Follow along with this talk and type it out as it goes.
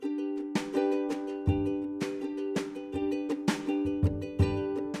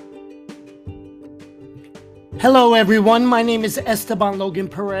Hello, everyone. My name is Esteban Logan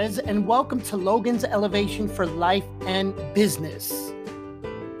Perez, and welcome to Logan's Elevation for Life and Business.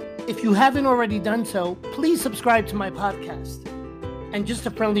 If you haven't already done so, please subscribe to my podcast. And just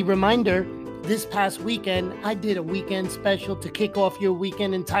a friendly reminder, this past weekend, I did a weekend special to kick off your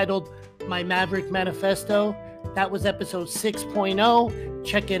weekend entitled My Maverick Manifesto. That was episode 6.0.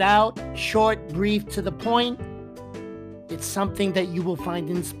 Check it out. Short, brief, to the point. It's something that you will find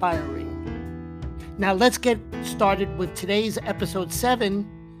inspiring. Now let's get started with today's episode 7,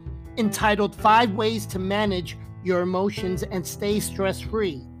 entitled 5 Ways to Manage Your Emotions and Stay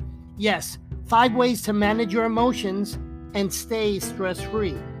Stress-Free. Yes, 5 ways to manage your emotions and stay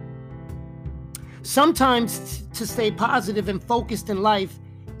stress-free. Sometimes to stay positive and focused in life,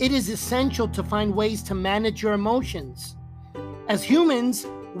 it is essential to find ways to manage your emotions. As humans,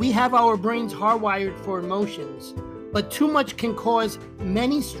 we have our brains hardwired for emotions, but too much can cause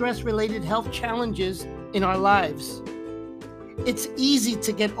many stress-related health challenges in our lives. It's easy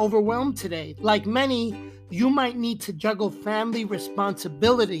to get overwhelmed today. Like many, you might need to juggle family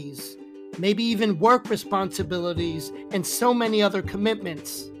responsibilities, maybe even work responsibilities, and so many other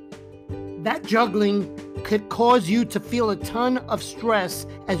commitments. That juggling could cause you to feel a ton of stress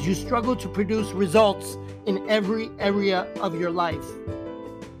as you struggle to produce results in every area of your life.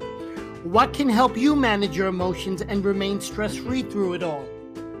 What can help you manage your emotions and remain stress-free through it all?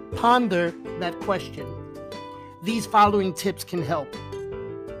 Ponder that question. These following tips can help.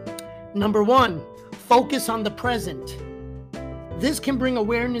 Number 1, focus on the present. This can bring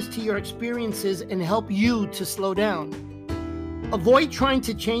awareness to your experiences and help you to slow down. Avoid trying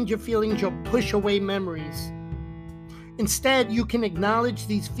to change your feelings or push away memories. Instead, you can acknowledge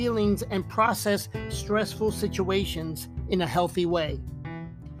these feelings and process stressful situations in a healthy way.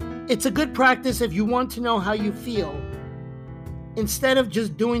 It's a good practice if you want to know how you feel, instead of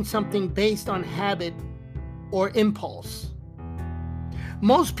just doing something based on habit or impulse.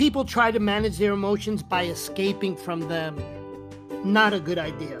 Most people try to manage their emotions by escaping from them. Not a good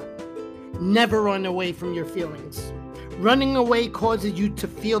idea. Never run away from your feelings. Running away causes you to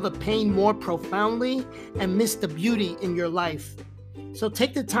feel the pain more profoundly and miss the beauty in your life. So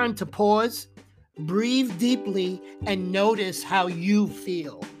take the time to pause, breathe deeply, and notice how you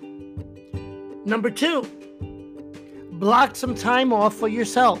feel. Number 2, block some time off for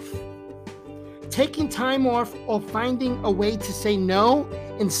yourself. Taking time off or finding a way to say no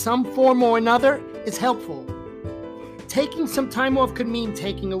in some form or another is helpful. Taking some time off could mean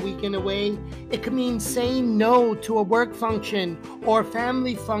taking a weekend away. It could mean saying no to a work function or a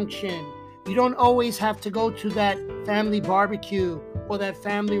family function. You don't always have to go to that family barbecue or that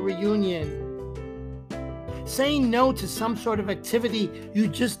family reunion. Saying no to some sort of activity you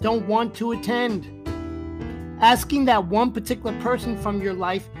just don't want to attend. Asking that one particular person from your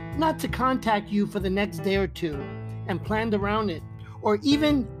life not to contact you for the next day or two and planned around it. Or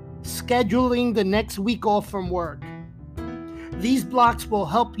even scheduling the next week off from work. These blocks will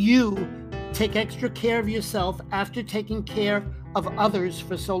help you take extra care of yourself after taking care of others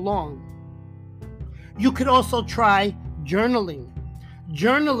for so long. You could also try journaling.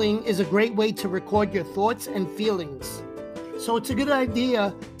 Journaling is a great way to record your thoughts and feelings. So it's a good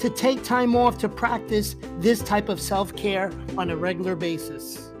idea to take time off to practice this type of self-care on a regular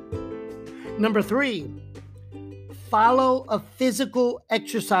basis. Number 3, follow a physical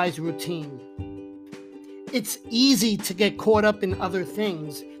exercise routine. It's easy to get caught up in other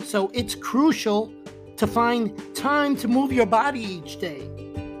things, so it's crucial to find time to move your body each day.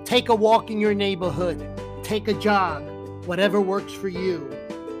 Take a walk in your neighborhood, take a jog, whatever works for you.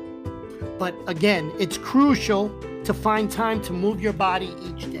 But again, it's crucial to find time to move your body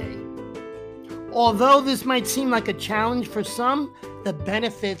each day. Although this might seem like a challenge for some, the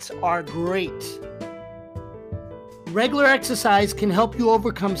benefits are great. Regular exercise can help you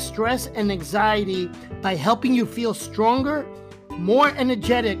overcome stress and anxiety by helping you feel stronger, more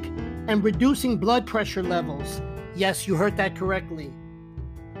energetic, and reducing blood pressure levels. Yes, you heard that correctly.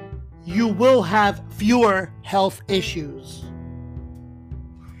 You will have fewer health issues.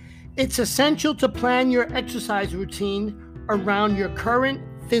 It's essential to plan your exercise routine around your current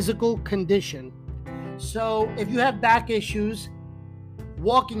physical condition. So if you have back issues,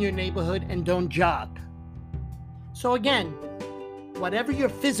 walk in your neighborhood and don't jog. So again, whatever your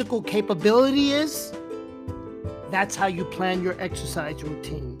physical capability is, that's how you plan your exercise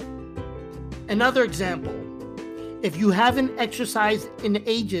routine. Another example, if you haven't exercised in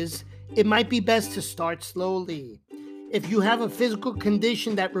ages, it might be best to start slowly. If you have a physical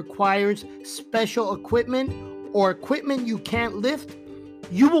condition that requires special equipment or equipment you can't lift,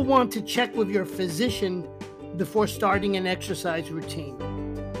 you will want to check with your physician before starting an exercise routine.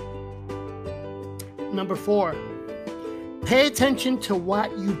 Number 4, pay attention to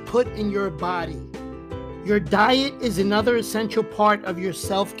what you put in your body. Your diet is another essential part of your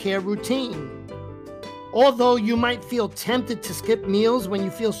self-care routine. Although you might feel tempted to skip meals when you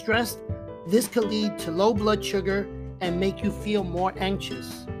feel stressed, this could lead to low blood sugar and make you feel more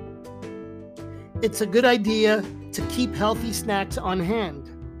anxious. It's a good idea to keep healthy snacks on hand.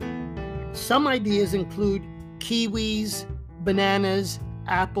 Some ideas include kiwis, bananas,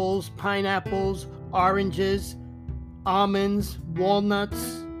 apples, pineapples, oranges, almonds,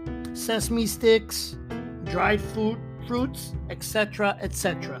 walnuts, sesame sticks, dried fruits, etc.,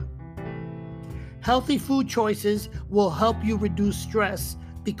 etc. Healthy food choices will help you reduce stress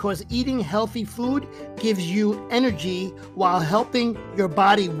because eating healthy food gives you energy while helping your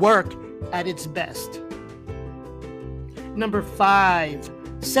body work at its best. Number 5,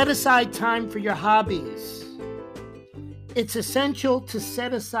 set aside time for your hobbies. It's essential to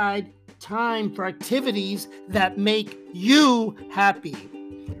set aside time for activities that make you happy.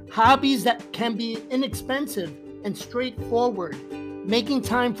 Hobbies that can be inexpensive and straightforward. Making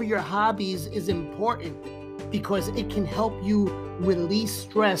time for your hobbies is important because it can help you release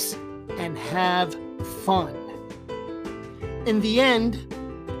stress and have fun. In the end,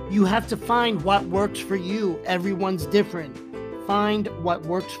 you have to find what works for you. Everyone's different. Find what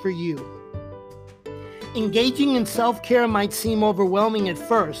works for you. Engaging in self-care might seem overwhelming at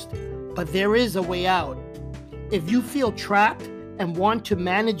first, but there is a way out. If you feel trapped and want to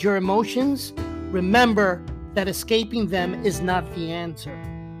manage your emotions, remember that escaping them is not the answer.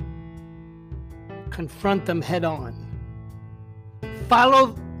 Confront them head on.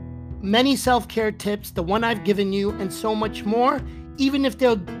 Follow many self-care tips, the one I've given you, and so much more. Even if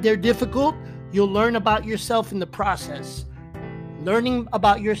they're difficult, you'll learn about yourself in the process. Learning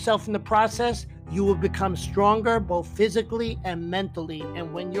about yourself in the process, you will become stronger both physically and mentally.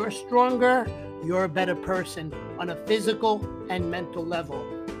 And when you're stronger, you're a better person on a physical and mental level.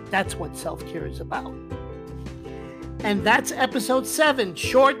 That's what self-care is about. And that's episode 7.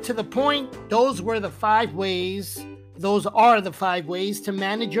 Short to the point. Those are the 5 ways to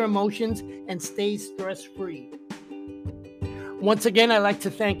manage your emotions and stay stress-free. Once again, I'd like to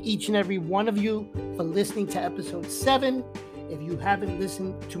thank each and every one of you for listening to episode 7. If you haven't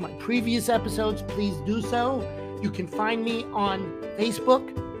listened to my previous episodes, please do so. You can find me on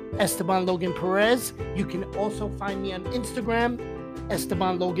Facebook, Esteban Logan Perez. You can also find me on Instagram,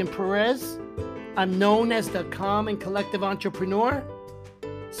 Esteban Logan Perez. I'm known as the Calm and Collective Entrepreneur.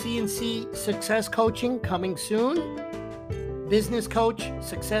 CNC Success Coaching coming soon. Business coach,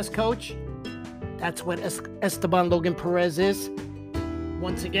 success coach. That's what Esteban Logan Perez is.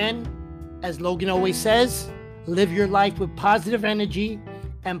 Once again, as Logan always says, live your life with positive energy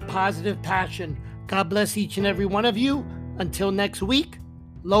and positive passion. God bless each and every one of you. Until next week,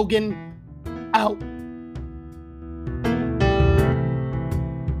 Logan out.